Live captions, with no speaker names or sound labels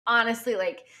honestly,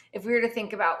 like, if we were to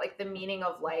think about like the meaning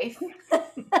of life,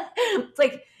 it's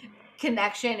like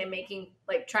connection and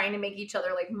trying to make each other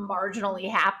like marginally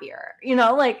happier,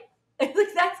 like, like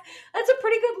that's a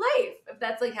pretty good life if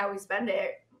that's like how we spend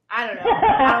it. I don't know.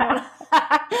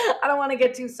 I don't want to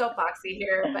get too soapboxy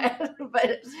here,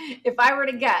 but if I were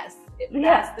to guess,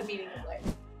 that's the meaning of life.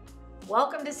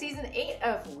 Welcome to season 8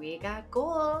 of We Got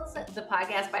Goals, the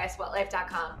podcast by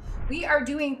aSweatLife.com. We are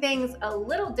doing things a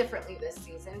little differently this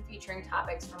season, featuring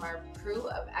topics from our crew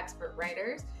of expert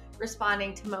writers,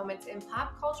 responding to moments in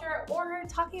pop culture, or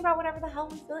talking about whatever the hell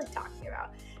we feel like talking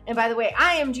about. And by the way,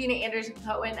 I am Jeana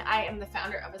Anderson-Cohen. I am the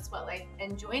founder of aSweatLife,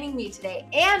 and joining me today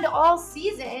and all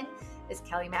season is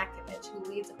Kelly Makovich,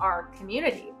 who leads our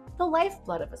community, the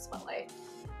lifeblood of aSweatLife.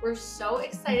 We're so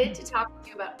excited to talk with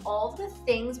you about all the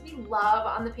things we love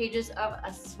on the pages of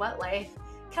aSweatLife.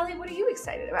 Kelly, what are you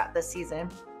excited about this season?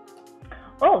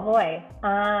 Oh boy.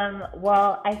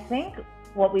 Well, I think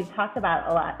what we've talked about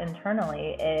a lot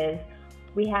internally is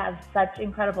we have such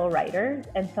incredible writers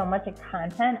and so much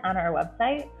content on our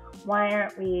website. Why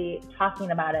aren't we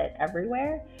talking about it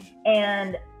everywhere?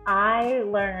 And I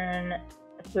learn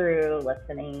through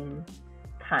listening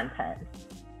content.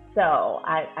 So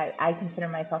I consider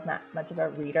myself not much of a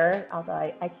reader, although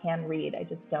I can read. I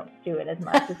just don't do it as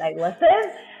much as I listen.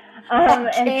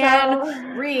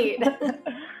 Read.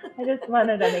 I just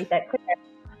wanted to make that clear.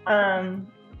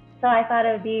 So I thought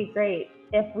it would be great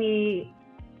if we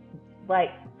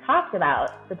talked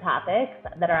about the topics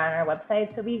that are on our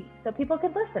website, so people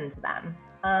could listen to them.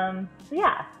 So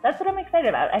yeah, that's what I'm excited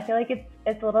about. I feel like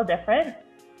it's a little different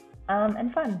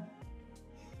and fun.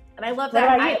 And I love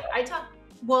that.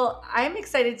 Well, I'm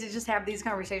excited to just have these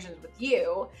conversations with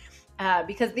you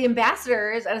because the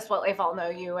ambassadors at aSweatLife all know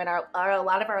you, and a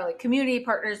lot of our community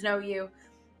partners know you.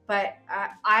 But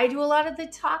I do a lot of the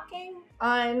talking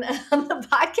on the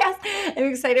podcast. I'm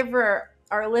excited for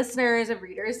our listeners and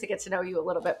readers to get to know you a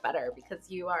little bit better because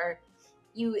you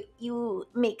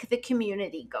make the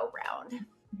community go round.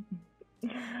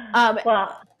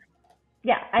 Well,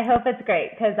 yeah, I hope it's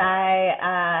great because I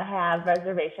have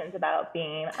reservations about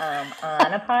being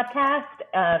on a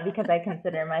podcast because I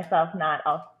consider myself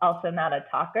also not a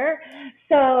talker.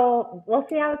 So we'll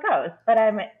see how it goes. But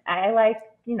I like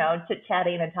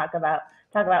chit-chatting and talk about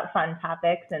fun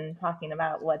topics and talking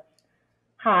about what's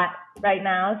hot right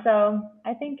now. So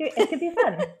I think it could be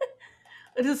fun.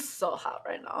 It is so hot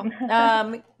right now.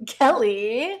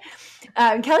 Kelly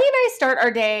and I start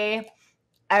our day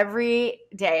every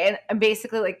day, and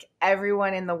basically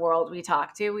everyone in the world we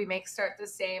talk to, we start the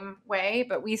same way,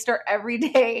 but we start every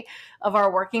day of our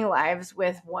working lives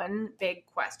with one big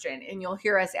question, and you'll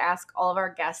hear us ask all of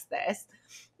our guests this.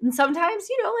 And sometimes,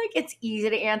 it's easy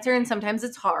to answer, and sometimes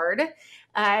it's hard.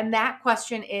 And that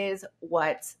question is,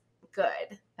 what's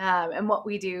good? And what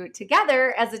we do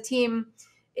together as a team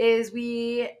is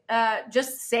we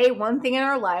just say one thing in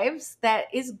our lives that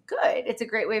is good. It's a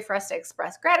great way for us to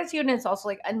express gratitude, and it's also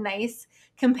a nice,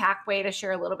 compact way to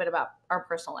share a little bit about our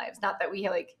personal lives. Not that we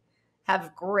have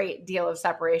a great deal of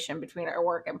separation between our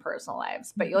work and personal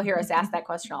lives, but you'll hear us ask that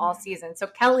question all season. So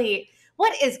Kelly,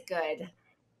 what is good?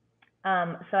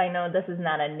 So I know this is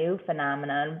not a new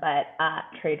phenomenon, but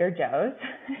Trader Joe's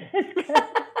is good.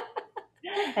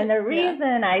 And the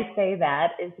reason I say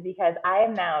that is because I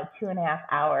am now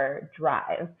 2.5-hour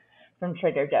drive from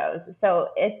Trader Joe's. So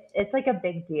it's like a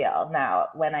big deal now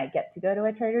when I get to go to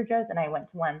a Trader Joe's, and I went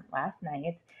to one last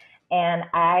night, and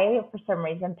I, for some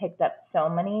reason, picked up so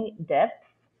many dips.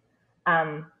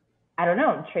 I don't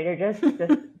know, Trader Joe's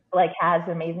just has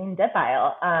an amazing dip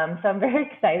aisle. So I'm very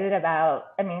excited Trader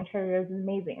Joe's is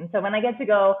amazing. So when I get to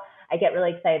go, I get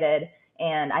really excited,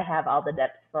 and I have all the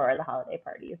dips for the holiday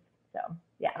parties. So,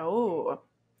 yeah. Oh,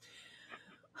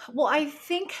 well, I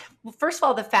think, first of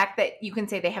all, the fact that you can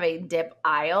say they have a dip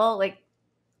aisle,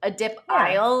 a dip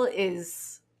aisle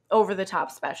is over the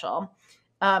top special.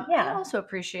 I also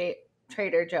appreciate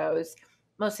Trader Joe's,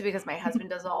 mostly because my husband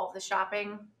does all of the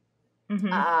shopping.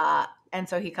 Mm-hmm. And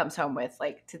so he comes home with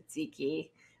tzatziki,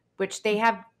 which they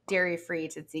have dairy-free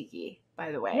tzatziki,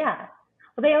 by the way. Yeah.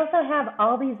 Well, they also have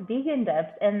all these vegan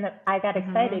dips, and I got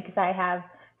excited because I have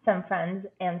some friends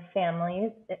and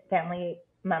family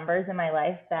members in my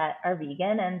life that are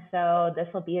vegan, and so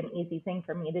this will be an easy thing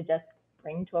for me to just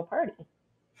bring to a party.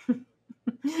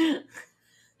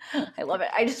 I love it.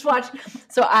 I just watched.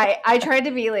 So I tried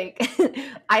to be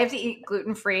I have to eat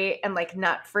gluten-free and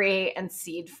nut-free and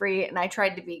seed-free, and I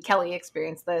tried to be, Kelly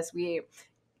experienced this. We,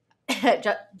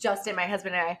 Justin, my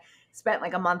husband, and I spent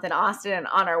a month in Austin, and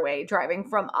on our way driving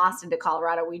from Austin to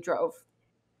Colorado, we drove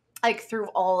through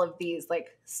all of these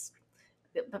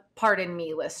pardon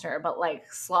me, listener, but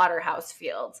like slaughterhouse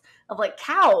fields of like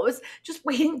cows just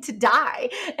waiting to die.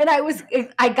 And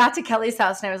I got to Kelly's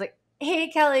house and I was like, hey,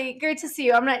 Kelly, great to see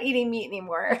you. I'm not eating meat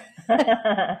anymore.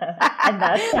 and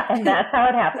that's how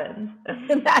it happens.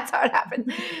 And that's how it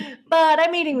happened. But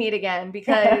I'm eating meat again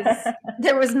because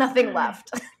there was nothing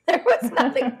left. There was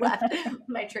nothing left.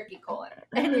 My tricky colon.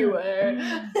 Anyway.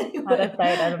 Out of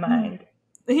sight, out of mind.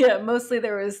 Yeah, mostly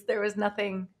there was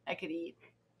nothing I could eat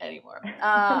anymore.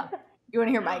 You want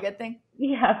to hear my good thing?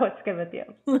 Yeah, what's good with you?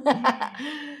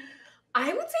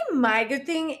 I would say my good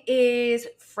thing is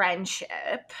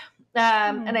friendship.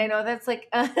 And I know that's like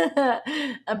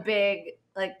a big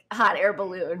like hot air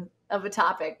balloon of a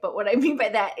topic, but what I mean by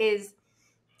that is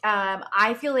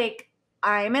I feel like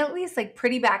I'm at least like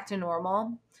pretty back to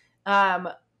normal.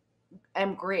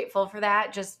 I'm grateful for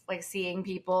that, just like seeing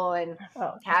people and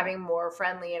having more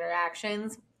friendly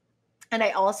interactions. And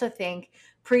I also think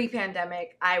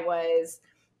pre-pandemic I was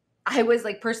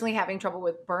like personally having trouble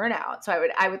with burnout. So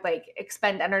I would like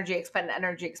expend energy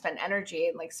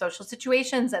in like social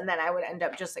situations. And then I would end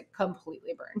up just like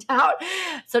completely burned out.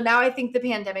 So now I think the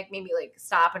pandemic made me like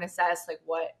stop and assess like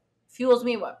what fuels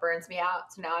me, what burns me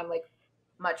out. So now I'm like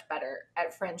much better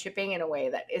at friendshipping in a way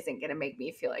that isn't going to make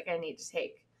me feel like I need to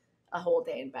take a whole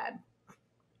day in bed.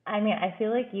 I mean, I feel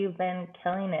like you've been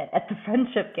killing it at the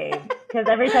friendship game because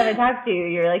every time I talk to you,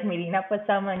 you're like meeting up with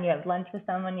someone, you have lunch with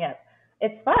someone,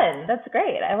 it's fun. That's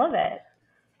great. I love it.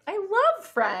 I love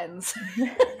friends.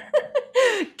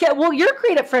 Well, you're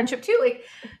great at friendship too. Like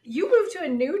you moved to a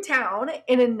new town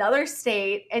in another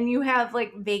state and you have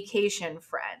like vacation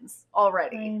friends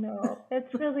already. I know.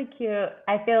 It's really cute.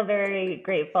 I feel very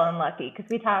grateful and lucky because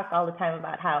we talk all the time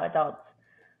about how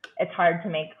it's hard to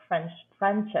make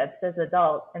friendships as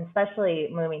adults, and especially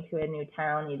moving to a new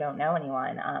town, you don't know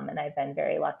anyone. And I've been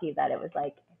very lucky that it was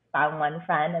like found one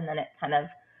friend and then it kind of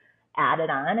added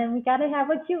on, and we got to have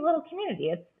a cute little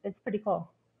community. It's pretty cool.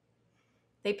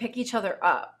 They pick each other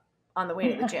up on the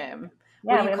way to the gym.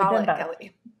 Yeah, what do you call it,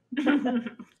 Kelly?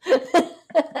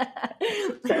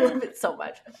 I love it so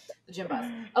much. The gym bus.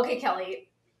 Okay, Kelly,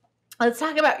 let's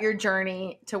talk about your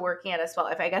journey to working at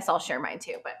aSweatLife. I guess I'll share mine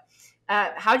too, but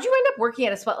how'd you end up working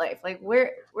at aSweatLife? Like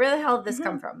where the hell did this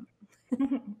come from?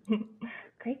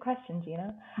 Great question,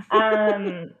 Jeana.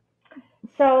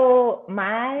 So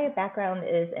my background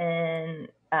is in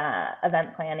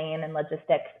event planning and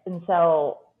logistics, and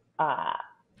so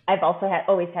I've also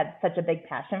always had such a big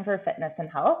passion for fitness and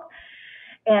health.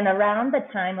 And around the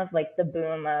time of like the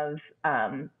boom of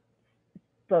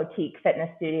boutique fitness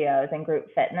studios and group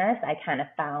fitness, I kind of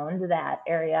found that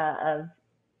area of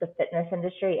the fitness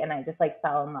industry, and I just like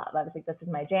fell in love. I was like, this is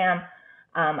my jam.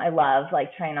 I love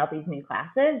like trying out these new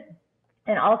classes.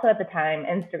 And also at the time,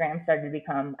 Instagram started to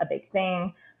become a big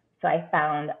thing. So I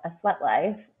found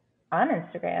aSweatLife on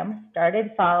Instagram,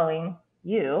 started following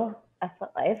you,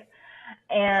 aSweatLife,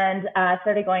 and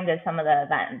started going to some of the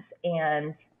events.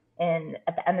 And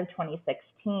at the end of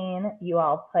 2016, you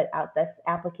all put out this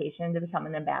application to become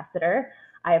an ambassador.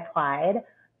 I applied,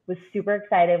 was super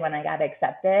excited when I got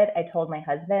accepted. I told my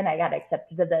husband I got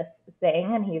accepted to this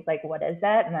thing, and he's like, what is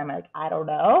that? And I'm like, I don't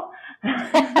know.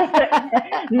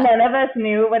 None of us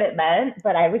knew what it meant,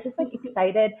 but I was just like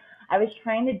excited. I was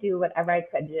trying to do whatever I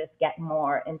could to just get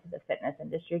more into the fitness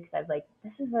industry because I was like,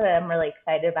 this is what I'm really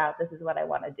excited about. This is what I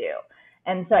want to do.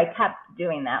 And so I kept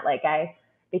doing that. Like I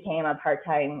became a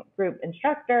part-time group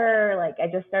instructor. Like I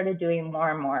just started doing more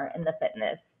and more in the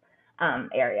fitness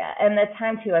area. And the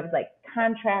time too, I was like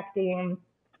contracting,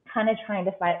 kind of trying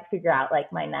to figure out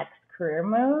like my next career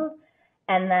move.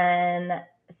 And then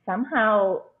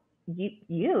somehow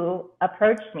you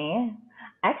approached me.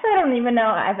 Actually, I don't even know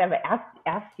I've ever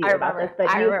asked you about this, but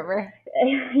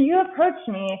you approached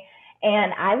me,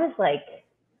 and I was like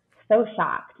so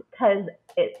shocked because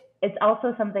it's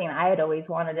also something I had always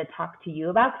wanted to talk to you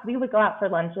about. We would go out for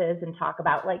lunches and talk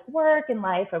about like work and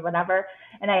life or whatever,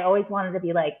 and I always wanted to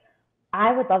be like,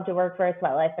 I would love to work for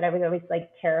aSweatLife, but I was always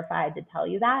like terrified to tell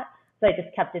you that, so I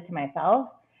just kept it to myself.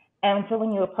 And so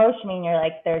when you approached me and you're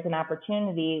like, there's an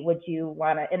opportunity, would you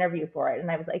want to interview for it? And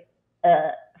I was like,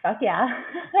 fuck yeah,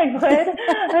 I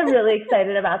would. I'm really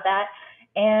excited about that.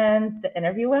 And the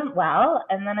interview went well.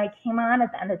 And then I came on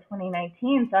at the end of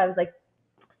 2019. So I was like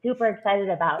super excited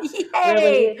about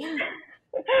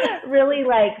really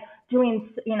like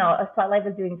doing, you know, aSweatLife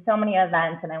was doing so many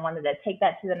events, and I wanted to take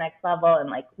that to the next level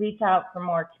and like reach out for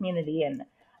more community. And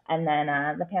then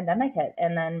the pandemic hit,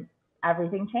 and then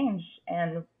everything changed,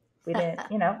 and we didn't,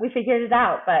 you know, we figured it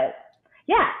out. But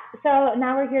yeah, so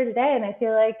now we're here today, and I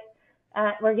feel like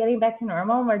we're getting back to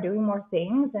normal, and we're doing more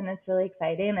things, and it's really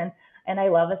exciting. And And I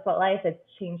love aSweatLife. It's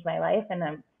changed my life, and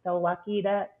I'm so lucky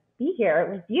to be here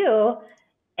with you.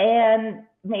 And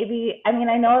maybe, I mean,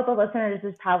 I know the listeners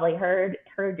has probably heard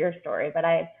your story, but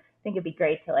I think it'd be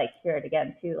great to like hear it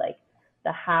again too, like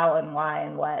the how and why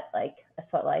and what like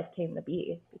aSweatLife came to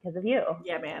be because of you.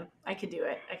 Yeah, man, I could do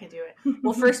it. I could do it.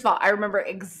 Well, first of all, I remember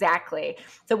exactly.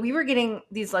 So we were getting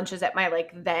these lunches at my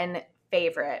like then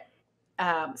favorite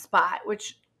spot,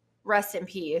 which rest in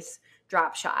peace,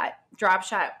 Drop Shot. Drop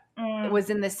Shot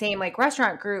was in the same like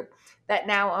restaurant group that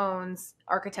now owns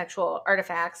Architectural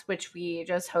Artifacts, which we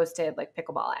just hosted like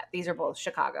pickleball at. These are both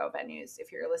Chicago venues.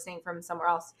 If you're listening from somewhere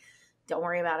else, don't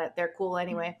worry about it. They're cool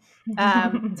anyway.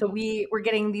 So we were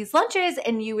getting these lunches,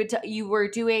 and you were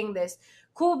doing this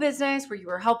cool business where you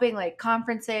were helping like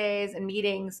conferences and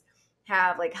meetings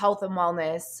have like health and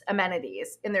wellness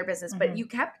amenities in their business, but you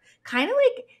kept kind of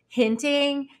like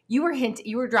hinting, you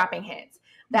were dropping hints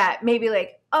that maybe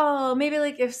like, oh, maybe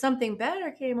like if something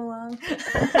better came along.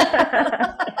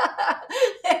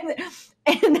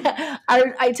 and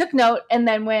I took note. And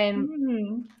then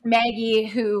when Maggie,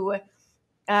 who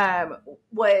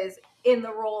was in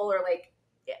the role, or like,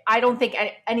 I don't think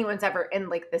anyone's ever in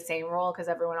like the same role because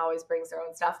everyone always brings their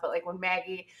own stuff. But like when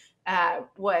Maggie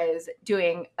was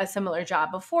doing a similar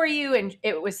job before you, and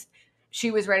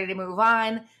she was ready to move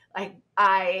on, like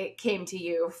I came to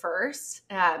you first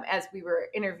as we were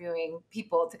interviewing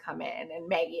people to come in, and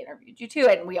Maggie interviewed you too,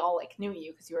 and we all like knew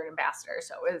you because you were an ambassador.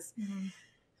 So it was.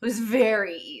 It was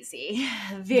very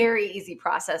easy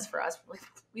process for us.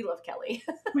 We love Kelly.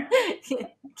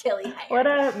 Kelly hired. What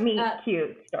a meet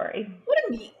cute story. What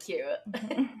a meet cute.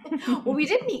 Well, we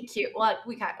did meet cute. Well,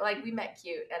 we met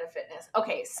cute at a fitness.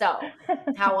 Okay, so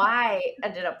how I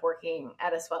ended up working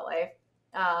at aSweatLife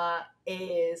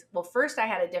is, well, first I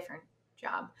had a different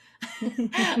job.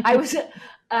 I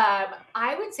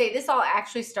would say this all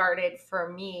actually started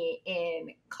for me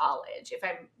in college, if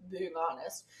I'm being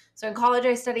honest. So in college,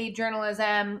 I studied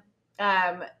journalism.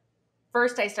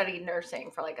 First, I studied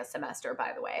nursing for like a semester,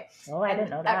 by the way. Oh, I didn't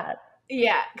know that.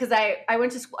 Yeah, because I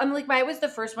went to school. I'm like, I was the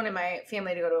first one in my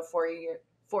family to go to a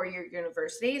four-year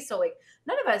university. So like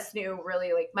none of us knew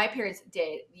really, like my parents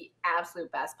did the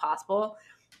absolute best possible.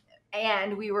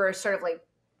 And we were sort of like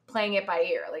playing it by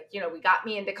ear. Like, we got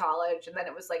me into college, and then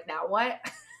it was like, now what?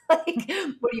 Like,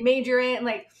 what do you major in?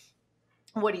 Like,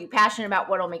 what are you passionate about?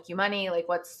 What'll make you money? Like,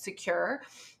 what's secure?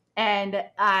 And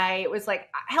I was like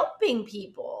helping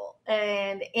people,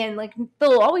 and like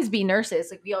there'll always be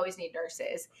nurses. Like we always need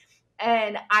nurses.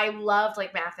 And I loved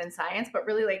like math and science, but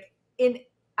really like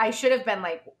I should have been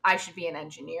like, I should be an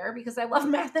engineer because I love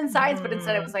math and science, but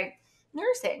instead it was like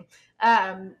nursing.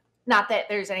 Not that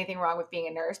there's anything wrong with being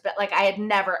a nurse, but like I had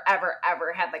never, ever,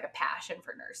 ever had like a passion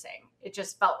for nursing. It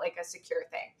just felt like a secure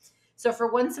thing. So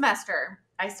for one semester,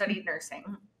 I studied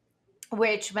nursing,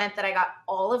 which meant that I got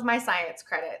all of my science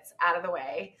credits out of the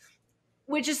way,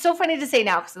 which is so funny to say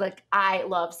now because like I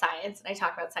love science and I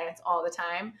talk about science all the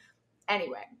time.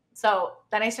 Anyway, so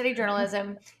then I studied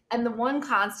journalism, and the one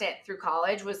constant through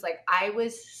college was like I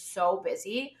was so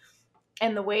busy.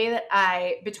 And the way that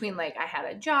I had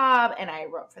a job, and I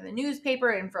wrote for the newspaper,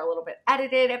 and for a little bit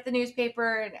edited at the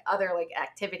newspaper, and other like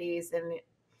activities, and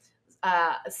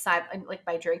aside like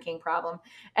my drinking problem,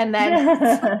 and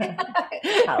then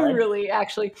really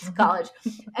actually college,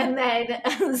 and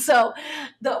then so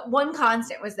the one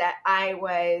constant was that I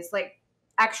was like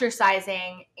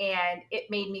exercising, and it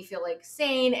made me feel like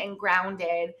sane and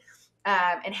grounded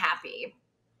and happy.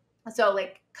 So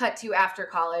like cut to after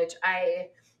college, I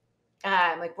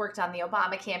like worked on the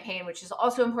Obama campaign, which is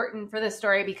also important for this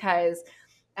story because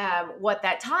what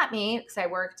that taught me, because I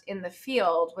worked in the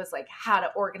field, was like how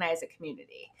to organize a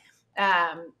community,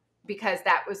 because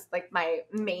that was like my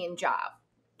main job.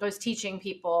 I was teaching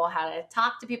people how to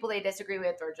talk to people they disagree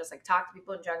with, or just like talk to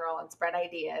people in general and spread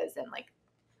ideas and like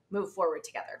move forward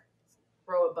together,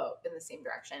 row a boat in the same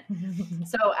direction.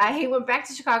 So I went back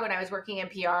to Chicago, and I was working in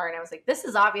PR, and I was like, this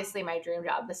is obviously my dream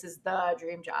job. This is the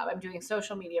dream job. I'm doing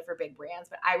social media for big brands,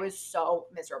 but I was so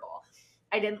miserable.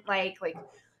 I didn't like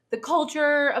the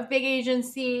culture of big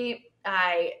agency.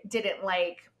 I didn't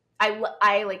like,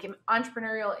 I like am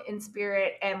entrepreneurial in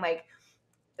spirit, and like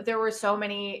there were so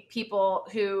many people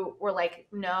who were like,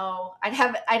 no, I'd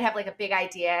have like a big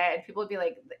idea, and people would be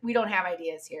like, we don't have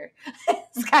ideas here.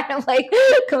 It's kind of like,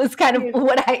 it was kind of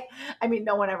what I mean,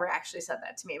 no one ever actually said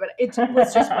that to me, but it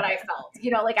was just what I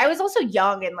felt, like I was also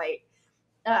young and like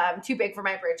too big for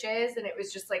my britches, and it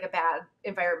was just like a bad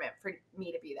environment for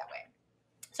me to be that way.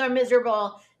 So I'm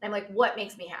miserable, and I'm like, what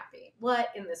makes me happy? What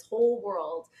in this whole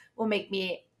world will make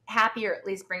me happy, or at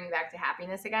least bring me back to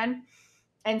happiness again?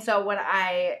 And so what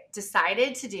I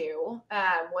decided to do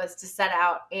was to set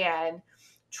out and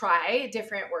try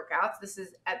different workouts. This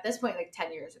is at this point like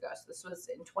 10 years ago. So this was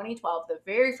in 2012. The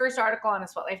very first article on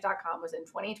aSweatLife.com was in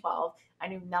 2012. I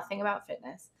knew nothing about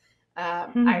fitness.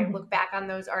 I look back on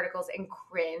those articles and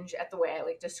cringe at the way I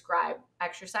like describe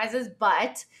exercises,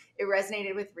 but it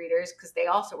resonated with readers because they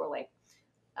also were like,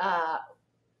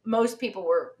 most people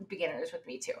were beginners with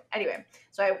me too. Anyway,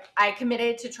 so I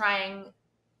committed to trying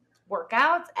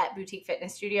workouts at boutique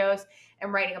fitness studios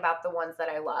and writing about the ones that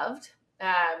I loved.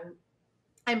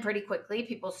 And pretty quickly,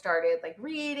 people started like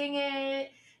reading it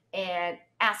and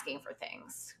asking for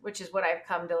things, which is what I've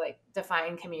come to like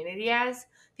define community as: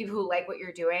 people who like what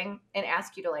you're doing and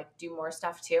ask you to like do more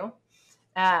stuff too,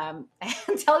 and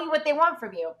tell you what they want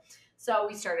from you. So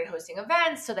we started hosting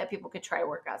events so that people could try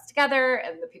workouts together.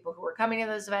 And the people who were coming to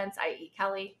those events, i.e.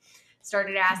 Kelly,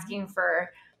 started asking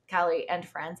for Kelly and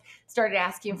friends started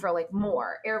asking for like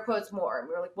more, air quotes more. And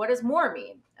we were like, what does more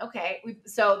mean? Okay.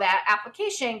 So that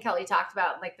application Kelly talked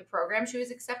about, like the program she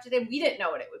was accepted in, we didn't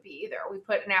know what it would be either. We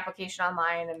put an application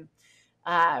online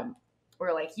and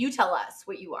we're like, you tell us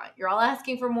what you want. You're all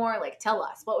asking for more. Like, tell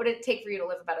us, what would it take for you to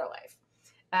live a better life?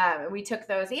 And we took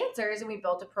those answers and we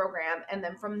built a program. And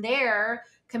then from there,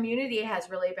 community has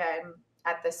really been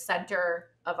at the center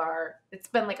of it's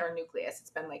been like our nucleus. It's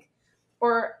been like,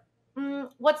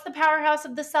 what's the powerhouse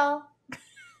of the cell?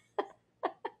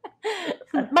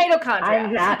 Mitochondria.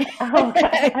 I'm not. Oh,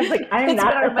 God. I'm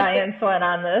not the science one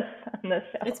on this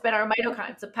show. It's been our mitochondria.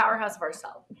 It's the powerhouse of our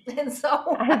cell. And so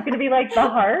I was going to be like the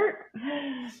heart.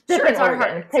 Sure, it's our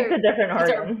heart. Pick a different heart.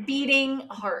 It's our beating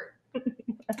heart.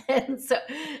 And so,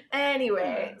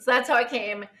 anyway, so that's how I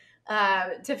came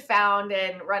to found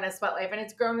and run aSweatLife, and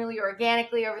it's grown really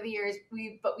organically over the years.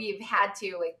 But we've had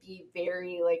to like be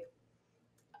very like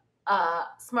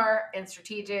smart and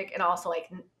strategic, and also like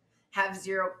have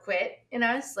zero quit in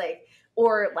us, like,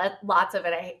 or lots of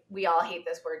it. We all hate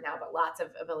this word now, but lots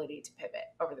of ability to pivot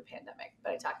over the pandemic.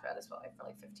 But I talked about aSweatLife for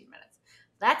like 15 minutes.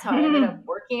 That's how I ended up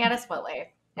working at aSweatLife.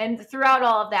 And throughout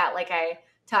all of that, like I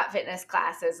taught fitness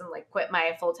classes and like quit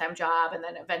my full-time job, and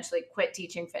then eventually quit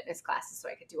teaching fitness classes so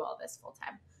I could do all this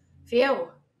full-time. Phew.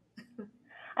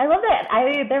 I love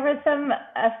it. There was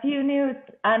a few new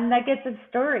nuggets of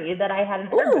story that I hadn't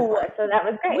heard before, so that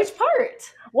was great. Which part?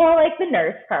 Well, like the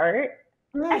nurse part.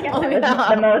 I guess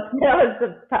that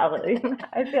was probably.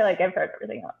 I feel like I've heard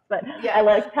everything else, but yeah, I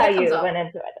liked how you went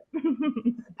into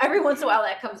it. Every once in a while,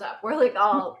 that comes up. We're like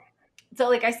all so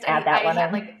like I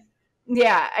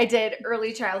did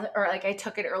early childhood, or like I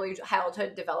took an early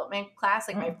childhood development class,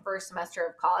 like my first semester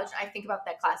of college. I think about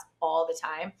that class all the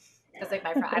time. Because like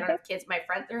my friend, I don't have kids. My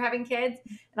friends are having kids,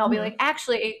 and I'll be like,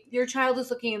 actually, your child is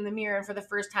looking in the mirror and for the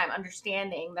first time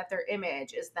understanding that their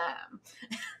image is them.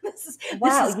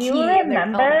 Wow, you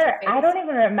remember? I don't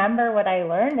even remember what I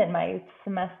learned in my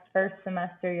first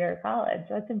semester year of college.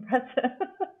 That's impressive.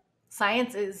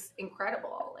 Science is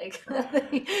incredible. Like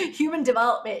human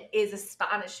development is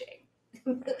astonishing.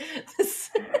 And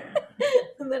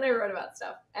then I wrote about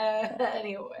stuff.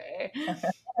 Anyway,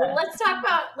 well, let's talk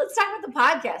about the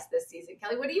podcast this season.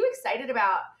 Kelly, what are you excited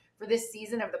about for this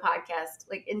season of the podcast?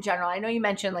 Like in general, I know you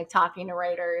mentioned like talking to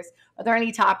writers. Are there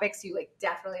any topics you like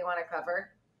definitely want to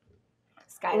cover?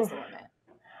 Sky is the limit.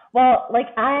 Well, like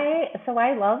I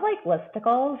love like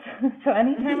listicles. So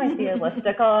anytime I see a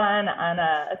listicle on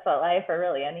a aSweatLife or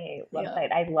really any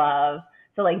website, I love.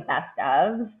 So like best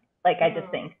of, like I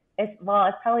just think it's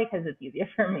probably because it's easier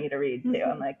for me to read too.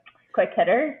 I'm like quick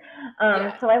hitter.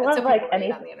 So I love like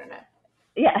anything on the internet.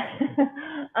 Yeah.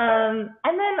 And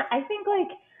then I think like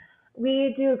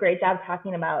we do a great job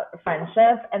talking about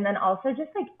friendship, and then also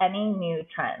just like any new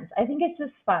trends. I think it's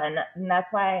just fun, and that's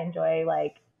why I enjoy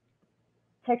like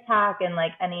TikTok and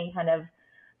like any kind of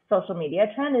social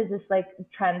media trend is just like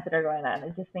trends that are going on. I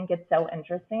just think it's so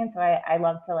interesting. So I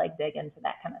love to like dig into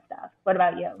that kind of stuff. What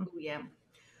about you? Ooh, yeah.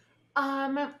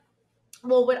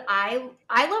 Well, what I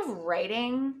love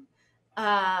writing,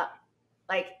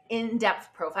 like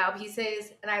in-depth profile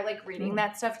pieces, and I like reading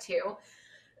that stuff too.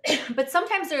 But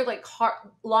sometimes they're like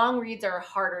long reads are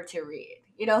harder to read,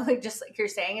 you know, like just like you're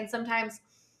saying. And sometimes,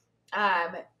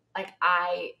 like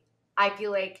I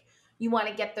feel like you want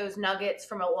to get those nuggets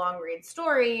from a long read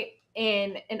story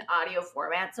in an audio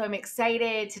format. So I'm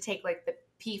excited to take like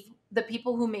the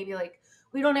people who maybe like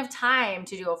we don't have time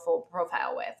to do a full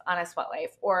profile with on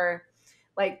aSweatLife, or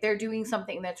like they're doing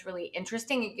something that's really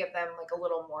interesting and give them like a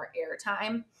little more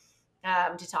airtime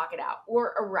to talk it out,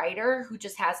 or a writer who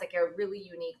just has like a really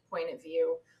unique point of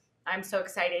view. I'm so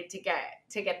excited to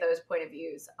get those point of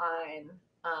views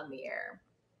on the air.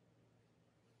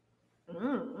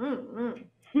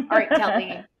 All right,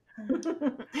 Kelly.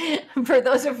 For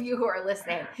those of you who are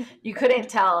listening, you couldn't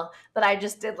tell that I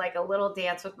just did like a little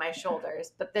dance with my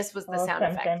shoulders, but this was the Little sound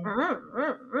effect.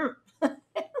 Simpson.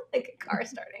 Like a car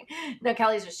starting. No,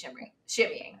 Kelly's just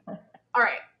shimmying. All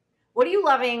right. What are you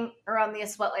loving around the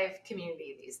aSweatLife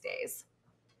community these days?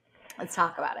 Let's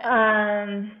talk about it.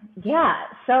 Yeah.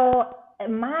 So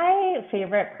my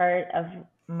favorite part of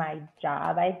my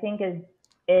job, I think,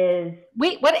 is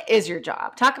Wait, what is your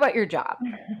job? Talk about your job.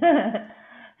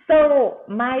 So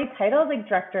my title is like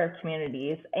director of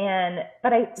communities,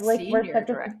 but I like we're Senior such a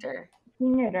director.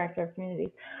 senior director of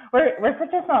communities. We're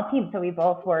such a small team, so we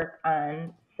both work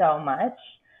on so much.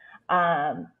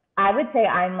 I would say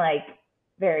I'm like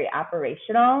very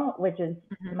operational, which is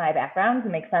Mhm. my background to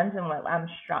make sense and what I'm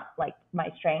strong, like my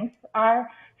strengths are.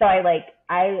 So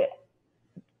I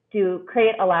do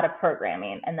create a lot of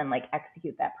programming and then like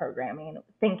execute that programming,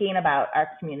 thinking about our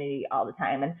community all the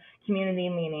time. And community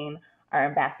meaning our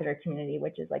ambassador community,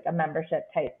 which is like a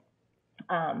membership type.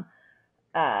 Um,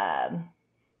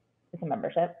 it's a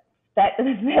membership that's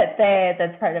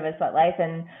part of aSweatLife,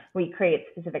 and we create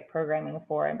specific programming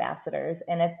for ambassadors.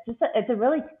 And it's a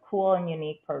really cool and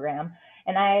unique program.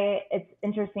 And it's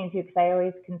interesting too because I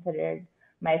always considered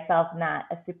myself not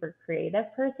a super creative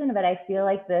person, but I feel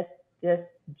like this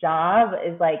job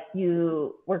is like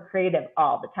we're creative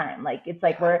all the time. Like it's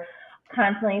like we're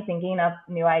constantly thinking of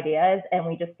new ideas and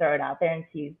we just throw it out there and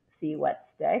see what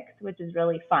sticks, which is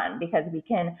really fun because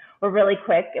we're really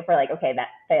quick if we're like, okay, that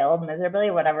failed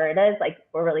miserably, whatever it is, like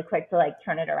we're really quick to like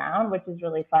turn it around, which is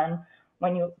really fun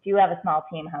when you do have a small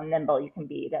team, how nimble you can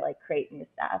be to like create new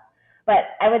stuff. But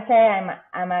I would say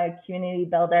I'm a community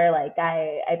builder. Like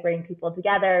I bring people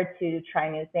together to try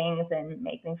new things and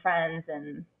make new friends,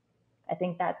 and I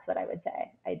think that's what I would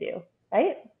say I do.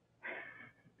 Right?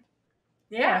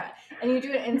 Yeah. And you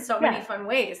do it in so Yeah. many fun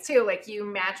ways too. Like you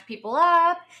match people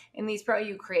up in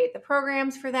you create the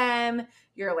programs for them.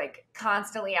 You're like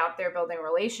constantly out there building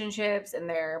relationships in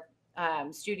their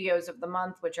studios of the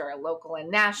month, which are local and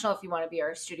national. If you want to be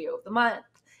our studio of the month,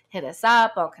 hit us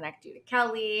up. I'll connect you to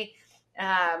Kelly.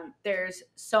 There's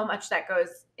so much that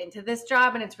goes into this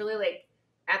job, and it's really like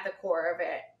at the core of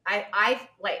it.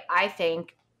 I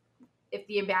think if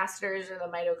the ambassadors or the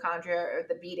mitochondria or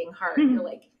the beating heart, you're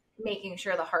like making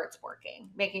sure the heart's working,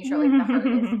 making sure like the heart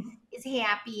is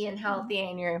happy and healthy,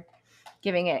 and you're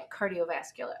giving it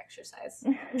cardiovascular exercise.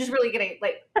 I'm just really gonna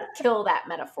like kill that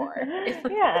metaphor.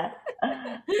 Yeah.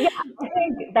 Yeah, I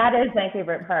think that is my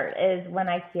favorite part is when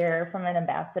I hear from an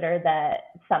ambassador that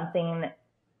something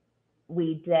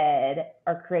we did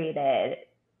or created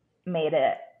made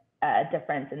a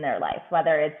difference in their life,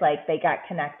 whether it's like they got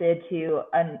connected to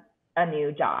a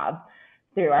new job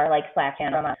through our like Slack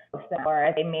channel,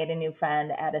 or they made a new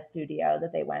friend at a studio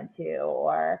that they went to,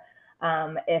 or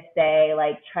if they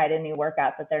like tried a new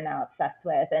workout that they're now obsessed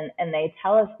with, and they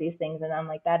tell us these things, and I'm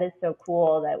like, that is so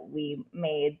cool that we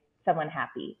made someone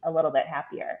happy, a little bit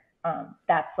happier.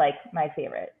 That's like my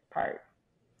favorite part.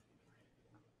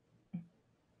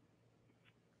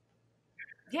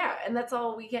 Yeah, and that's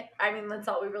all we can. I mean, that's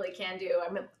all we really can do.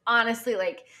 I mean, honestly,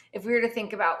 like if we were to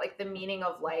think about like the meaning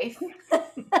of life,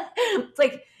 it's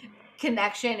like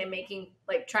connection and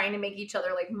trying to make each other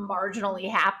like marginally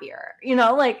happier.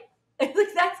 Like like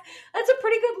that's a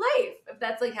pretty good life if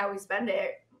that's like how we spend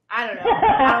it. I don't know.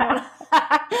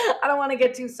 I don't want to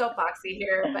get too soapboxy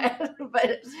here,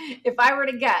 but if I were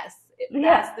to guess,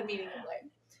 that's the meaning of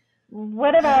life.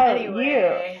 What about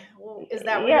Anyway, is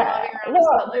that what you're Yeah. loving around this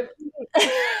life?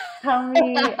 Tell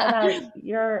me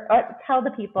about tell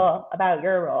the people about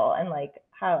your role and like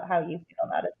how you feel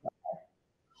about it.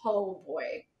 Oh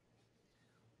boy.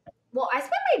 Well, I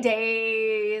spend my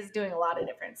days doing a lot of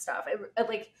different stuff.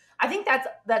 I think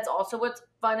that's also what's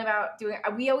fun about doing.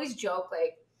 We always joke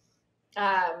like,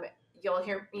 you'll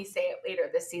hear me say it later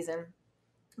this season,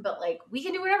 but like we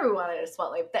can do whatever we want at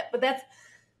aSweatLife. But that's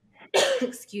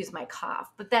excuse my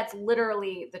cough, but that's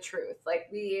literally the truth. Like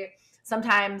we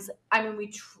sometimes, I mean,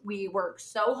 we work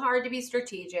so hard to be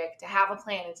strategic, to have a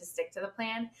plan and to stick to the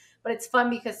plan, but it's fun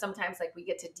because sometimes like we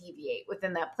get to deviate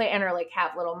within that plan or like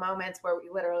have little moments where we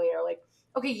literally are like,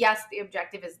 okay, yes, the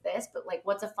objective is this, but like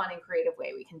what's a fun and creative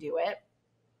way we can do it?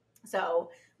 So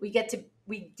we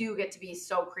do get to be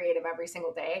so creative every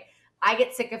single day. I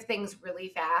get sick of things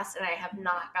really fast, and I have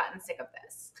not gotten sick of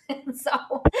this.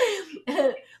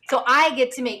 So I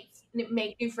get to make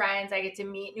new friends. I get to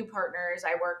meet new partners.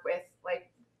 I work with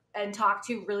like and talk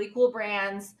to really cool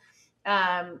brands,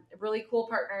 really cool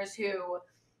partners who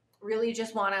really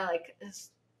just want to like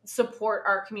support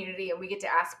our community, and we get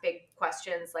to ask big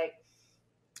questions like,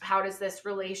 how does this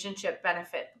relationship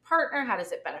benefit the partner? How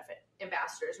does it benefit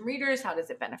ambassadors and readers? How does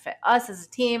it benefit us as a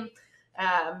team?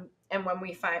 And when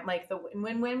we find like the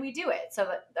when we do it.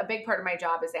 So a big part of my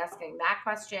job is asking that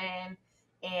question,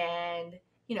 and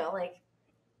like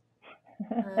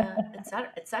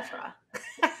etc.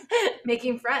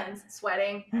 Making friends,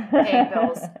 sweating, paying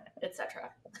bills, etc.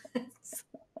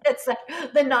 It's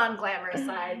the non-glamorous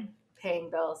side, paying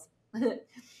bills.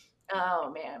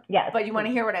 Oh man. Yes. But you want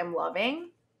to hear what I'm loving?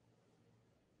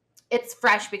 It's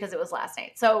fresh because it was last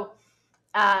night. So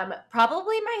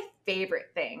probably my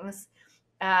favorite things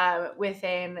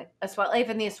within aSweatLife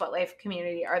and the aSweatLife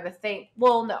community are the thing.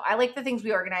 Well, no, I like the things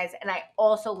we organize, and I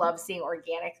also love seeing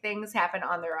organic things happen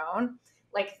on their own,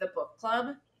 like the book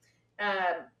club.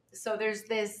 So there's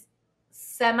this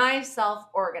semi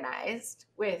self-organized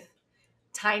with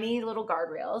tiny little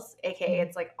guardrails, aka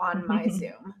it's like on my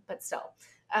Zoom, but still.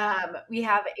 We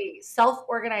have a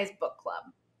self-organized book club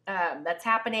that's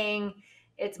happening.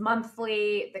 It's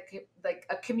monthly. Like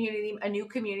a new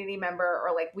community member,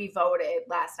 or like we voted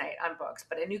last night on books,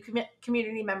 but a new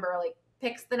community member like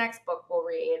picks the next book we'll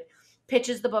read,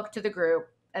 pitches the book to the group,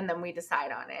 and then we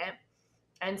decide on it.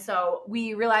 And so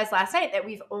we realized last night that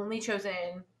we've only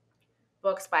chosen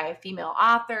books by female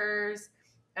authors.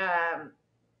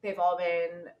 They've all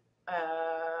been,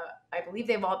 I believe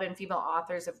they've all been female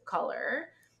authors of color.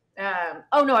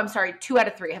 Oh no, I'm sorry. 2 out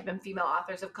of 3 have been female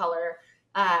authors of color.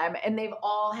 And they've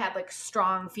all had like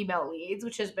strong female leads,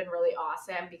 which has been really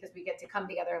awesome because we get to come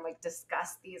together and like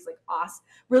discuss these like awesome,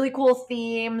 really cool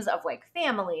themes of like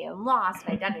family and loss and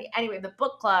identity. Anyway, the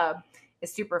book club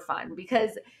is super fun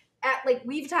because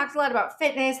we've talked a lot about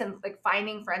fitness and like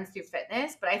finding friends through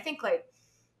fitness, but I think like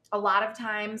a lot of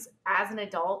times as an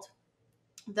adult,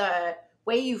 the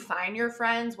way you find your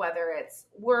friends, whether it's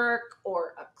work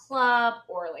or a club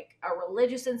or like a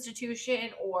religious institution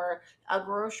or a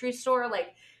grocery store,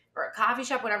 or a coffee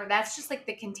shop, whatever, that's just like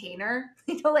the container.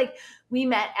 Like we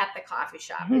met at the coffee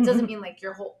shop. It doesn't mean like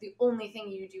the only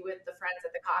thing you do with the friends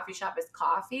at the coffee shop is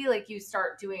coffee. Like you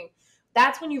start doing,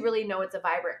 that's when you really know it's a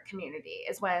vibrant community,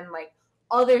 is when like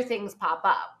other things pop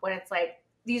up, when it's like,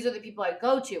 these are the people I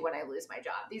go to when I lose my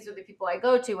job. These are the people I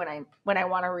go to when I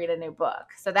want to read a new book.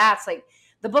 So that's like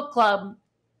the book club,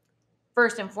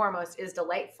 first and foremost, is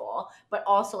delightful, but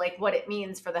also like what it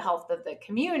means for the health of the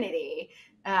community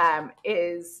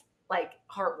is like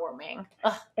heartwarming.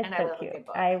 Ugh, it's and so I love cute. a good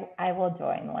book. I will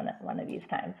join one of these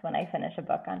times when I finish a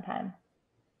book on time.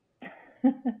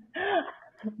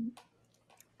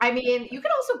 I mean, you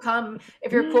can also come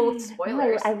if you're cool with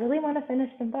spoilers. I really want to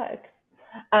finish some books.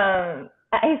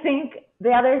 I think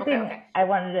the other thing I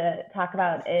wanted to talk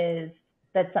about is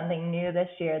that's something new this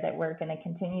year that we're going to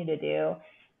continue to do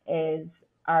is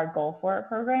our Goal For It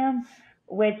program,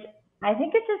 which I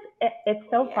think it's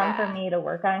so fun for me to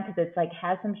work on because it's like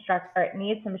has some structure, it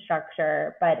needs some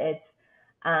structure, but it's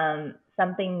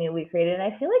something new we created. And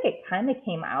I feel like it kind of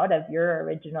came out of your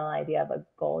original idea of a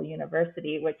goal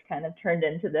university, which kind of turned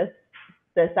into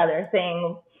this other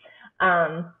thing.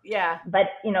 But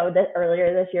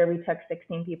earlier this year we took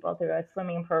 16 people through a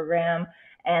swimming program,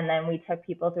 and then we took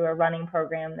people through a running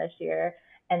program this year,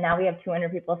 and now we have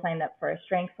 200 people signed up for a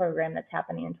strength program that's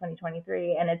happening in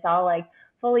 2023, and it's all like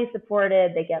fully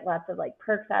supported. They get lots of like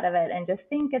perks out of it, and I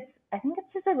think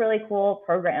it's just a really cool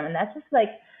program, and that's just like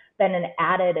been an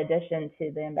added addition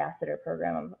to the ambassador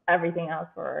program of everything else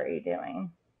we're already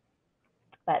doing.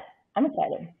 But I'm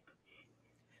excited.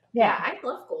 Yeah, I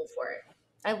love Goal For It.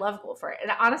 I love Goal For It.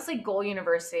 And honestly, Goal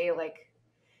University, like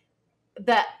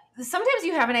sometimes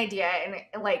you have an idea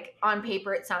and like on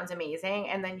paper it sounds amazing,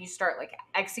 and then you start like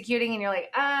executing and you're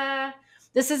like,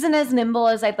 this isn't as nimble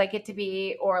as I'd like it to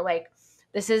be, or like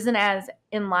this isn't as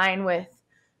in line with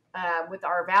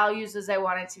our values as I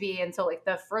want it to be. And so like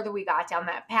the further we got down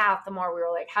that path, the more we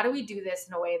were like, how do we do this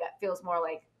in a way that feels more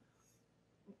like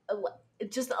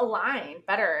just aligned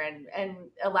better and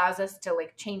allows us to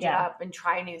like change it up and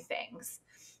try new things.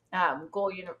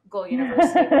 Goal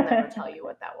University will never tell you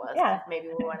what that was. Yeah. Maybe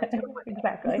we want to do it.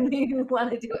 Exactly. Maybe we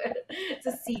want to do it. It's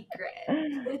a secret.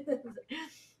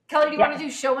 Kelly, do you want to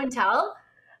do show and tell?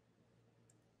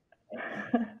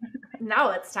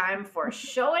 Now it's time for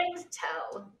show and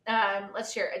tell.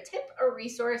 Let's share a tip, a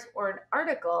resource, or an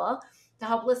article to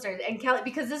help listeners. And Kelly,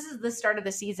 because this is the start of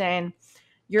the season,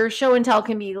 your show and tell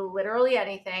can be literally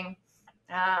anything.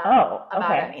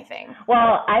 About anything.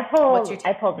 Well, I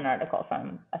pulled an article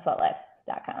from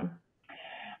aSweatLife.com.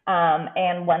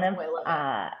 And one of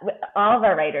all of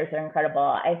our writers are incredible.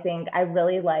 I think I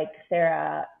really like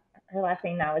Sarah. Her last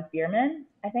name now is Bierman,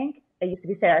 I think. It used to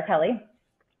be Sarah Kelly.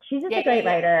 She's just a great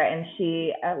writer, and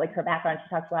she like her background. She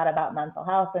talks a lot about mental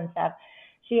health and stuff.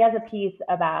 she has a piece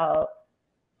about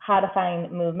how to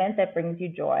find movement that brings you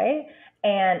joy.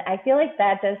 And I feel like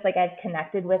that just like I've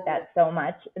connected with that so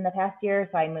much in the past year.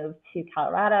 So I moved to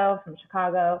Colorado from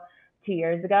Chicago 2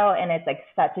 years ago, and it's like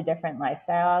such a different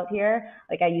lifestyle out here.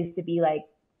 Like I used to be like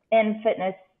in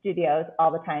fitness studios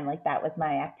all the time, like that was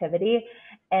my activity.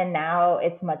 And now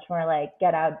it's much more like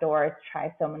get outdoors,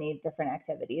 try so many different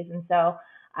activities. And so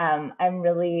I'm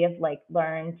really like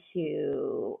learned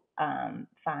to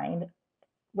find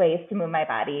ways to move my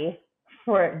body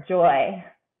for joy.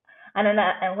 On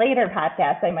a later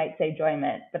podcast, I might say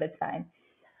enjoyment, but it's fine.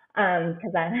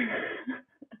 Because I,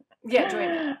 Yeah,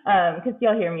 enjoyment. Because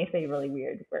you'll hear me say really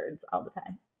weird words all the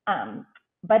time.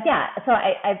 But yeah, so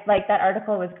I like that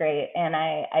article was great, and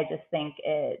I just think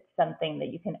it's something that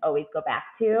you can always go back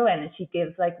to, and she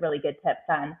gives like really good tips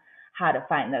on how to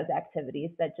find those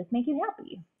activities that just make you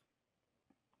happy.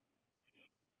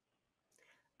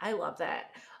 I love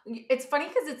that. It's funny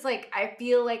because it's like I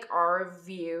feel like our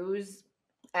views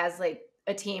as like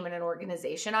a team and an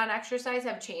organization on exercise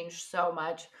have changed so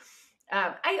much.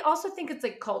 I also think it's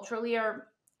like culturally,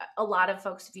 a lot of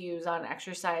folks' views on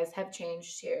exercise have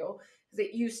changed too. Because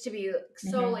it used to be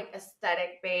so Mm-hmm. like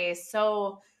aesthetic based,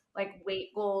 so like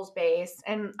weight goals based,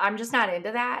 and I'm just not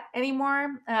into that anymore.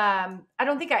 I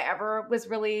don't think I ever was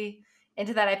really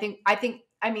into that. I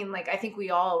think we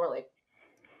all were like,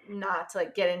 not to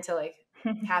like get into like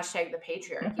hashtag the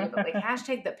patriarchy, but like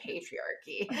hashtag the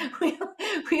patriarchy. We,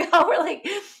 we all were like Like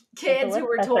to kids who look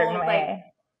were a certain told like way.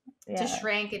 to Yeah.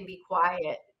 shrink and be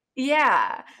quiet.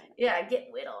 Yeah. Yeah.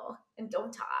 Get little and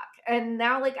don't talk. And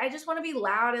now like I just want to be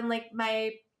loud and like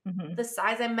Mm-hmm. the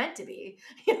size I'm meant to be.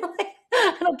 You know, like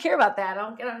I don't care about that. I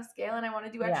don't get on a scale and I want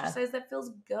to do Yeah. exercise that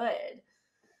feels good.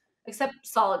 Except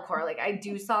solid core. Like I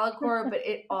do solid core, but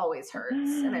it always hurts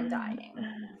and I'm dying.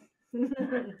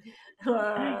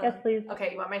 Yes, please.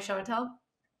 Okay, you want my show and tell?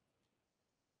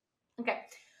 Okay.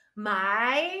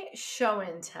 My show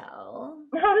and tell,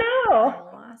 I Oh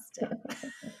lost it.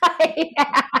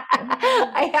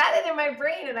 I had it in my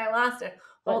brain and I lost it.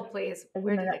 no. Hold, please. Isn't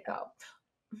Where did it? it go?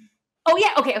 Oh,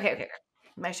 yeah. Okay.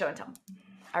 My show and tell.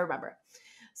 I remember.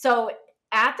 So,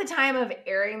 at the time of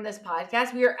airing this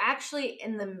podcast, we are actually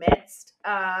in the midst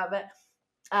of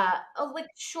a like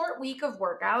short week of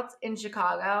workouts in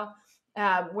Chicago,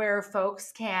 where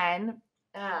folks can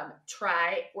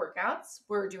try workouts.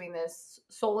 We're doing this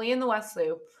solely in the West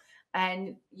Loop,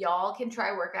 and y'all can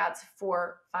try workouts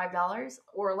for $5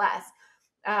 or less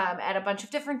at a bunch of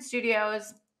different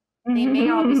studios. They may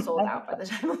all be sold out by the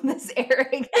time of this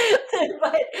airing,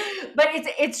 but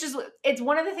it's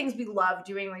one of the things we love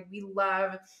doing. Like we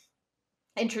love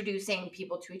introducing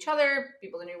people to each other,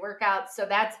 people to new workouts. So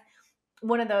that's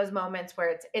one of those moments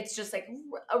where it's just like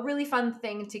a really fun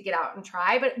thing to get out and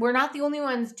try. But we're not the only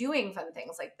ones doing fun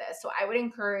things like this. So I would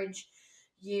encourage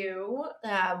you,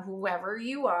 whoever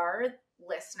you are,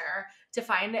 listener, to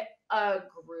find a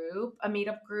group, a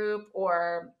meetup group,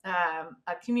 or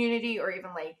a community, or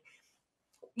even like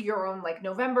your own like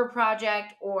November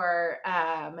project, or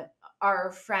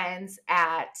our friends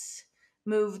at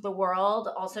Move the World,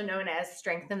 also known as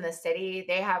Strengthen the City.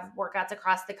 They have workouts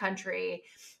across the country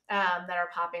that are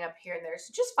popping up here and there.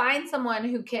 So just find someone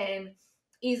who can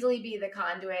easily be the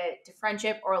conduit to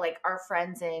friendship, or like our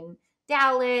friends in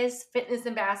Dallas, fitness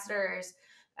ambassadors.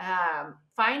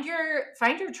 Find your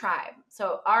tribe.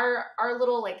 So our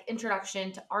little like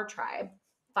introduction to our tribe,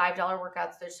 $5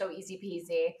 workouts. They're so easy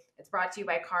peasy. It's brought to you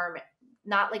by Garmin.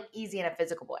 Not like easy in a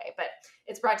physical way, but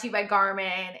it's brought to you by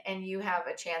Garmin, and you have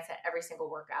a chance at every single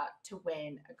workout to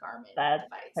win a Garmin That's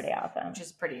device, pretty awesome. which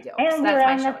is pretty dope. And So we're that's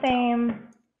my on show the and tell. same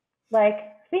like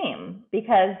theme,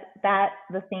 because that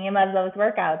the theme of those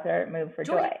workouts are Move for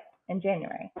Joy in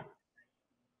January.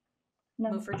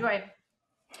 No. Move for Joy.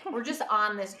 We're just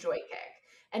on this joy kick.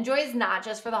 And joy is not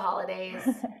just for the holidays.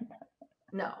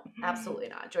 No, absolutely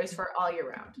not. Joy's for all year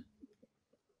round.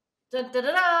 Da, da,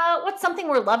 da, da. What's something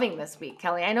we're loving this week,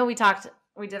 Kelly? I know we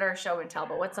did our show and tell,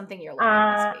 but what's something you're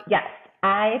loving this week? Yes,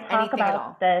 I talk Anything at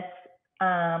all. about this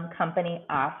company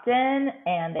often,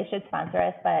 and they should sponsor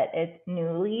us, but it's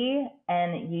Nuuly,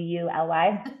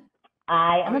 Nuuly.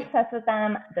 I am obsessed with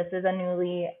them. This is a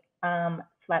Nuuly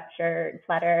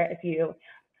sweater. If you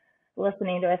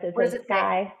listening to us, it says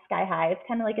sky high. It's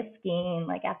kind of like a skiing,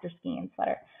 like after skiing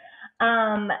sweater.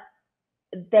 I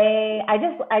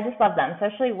just love them,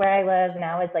 especially where I live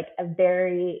now is like a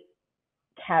very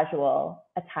casual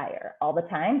attire all the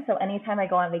time. So anytime I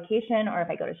go on vacation, or if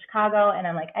I go to Chicago and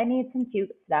I'm like, I need some cute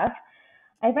stuff,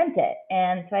 I rent it.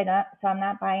 And so I'm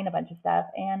not buying a bunch of stuff.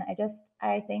 And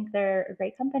I think they're a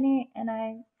great company, and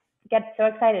I get so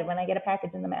excited when I get a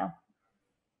package in the mail.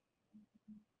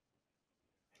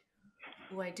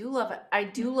 Oh, I do love it. I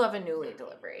do love a Newly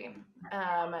delivery.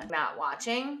 Not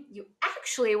watching. You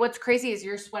actually, what's crazy is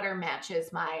your sweater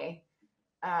matches my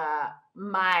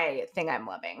thing I'm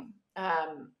loving.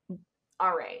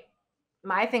 All right.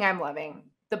 My thing I'm loving,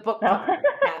 the book cover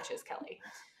matches Kelly.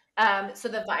 So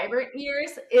the Vibrant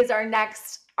Years is our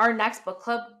next book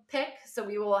club pick. So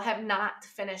we will have not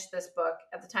finished this book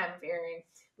at the time of airing.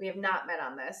 We have not met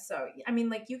on this. So I mean,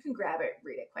 like, you can grab it,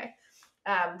 read it quick.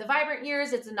 The Vibrant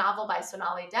Years, it's a novel by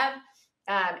Sonali Dev.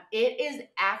 It is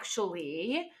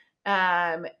actually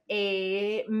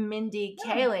a Mindy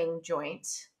Kaling joint.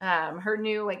 Her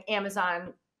new like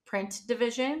Amazon print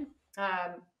division.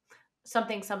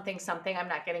 Something. I'm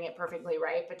not getting it perfectly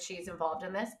right, but she's involved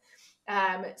in this.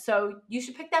 So you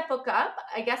should pick that book up.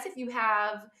 I guess if you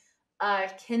have a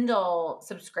Kindle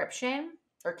subscription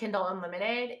or Kindle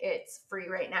Unlimited, it's free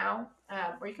right now,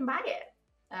 or you can buy it,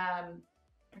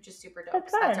 which is super dope.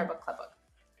 So that's our book club book.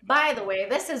 By the way,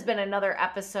 this has been another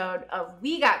episode of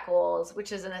We Got Goals,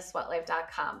 which is an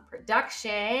aSweatLife.com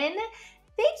production. Thank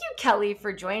you, Kelly,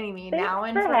 for joining me. Thanks now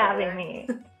and for forever. having me.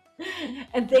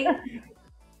 And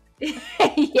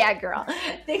yeah, girl.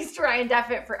 Thanks to Ryan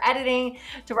Deffitt for editing,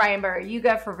 to Ryan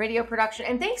Barayuga for video production,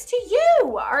 and thanks to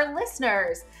you, our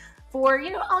listeners, for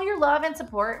all your love and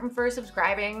support, and for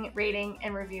subscribing, rating,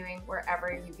 and reviewing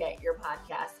wherever you get your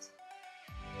podcast.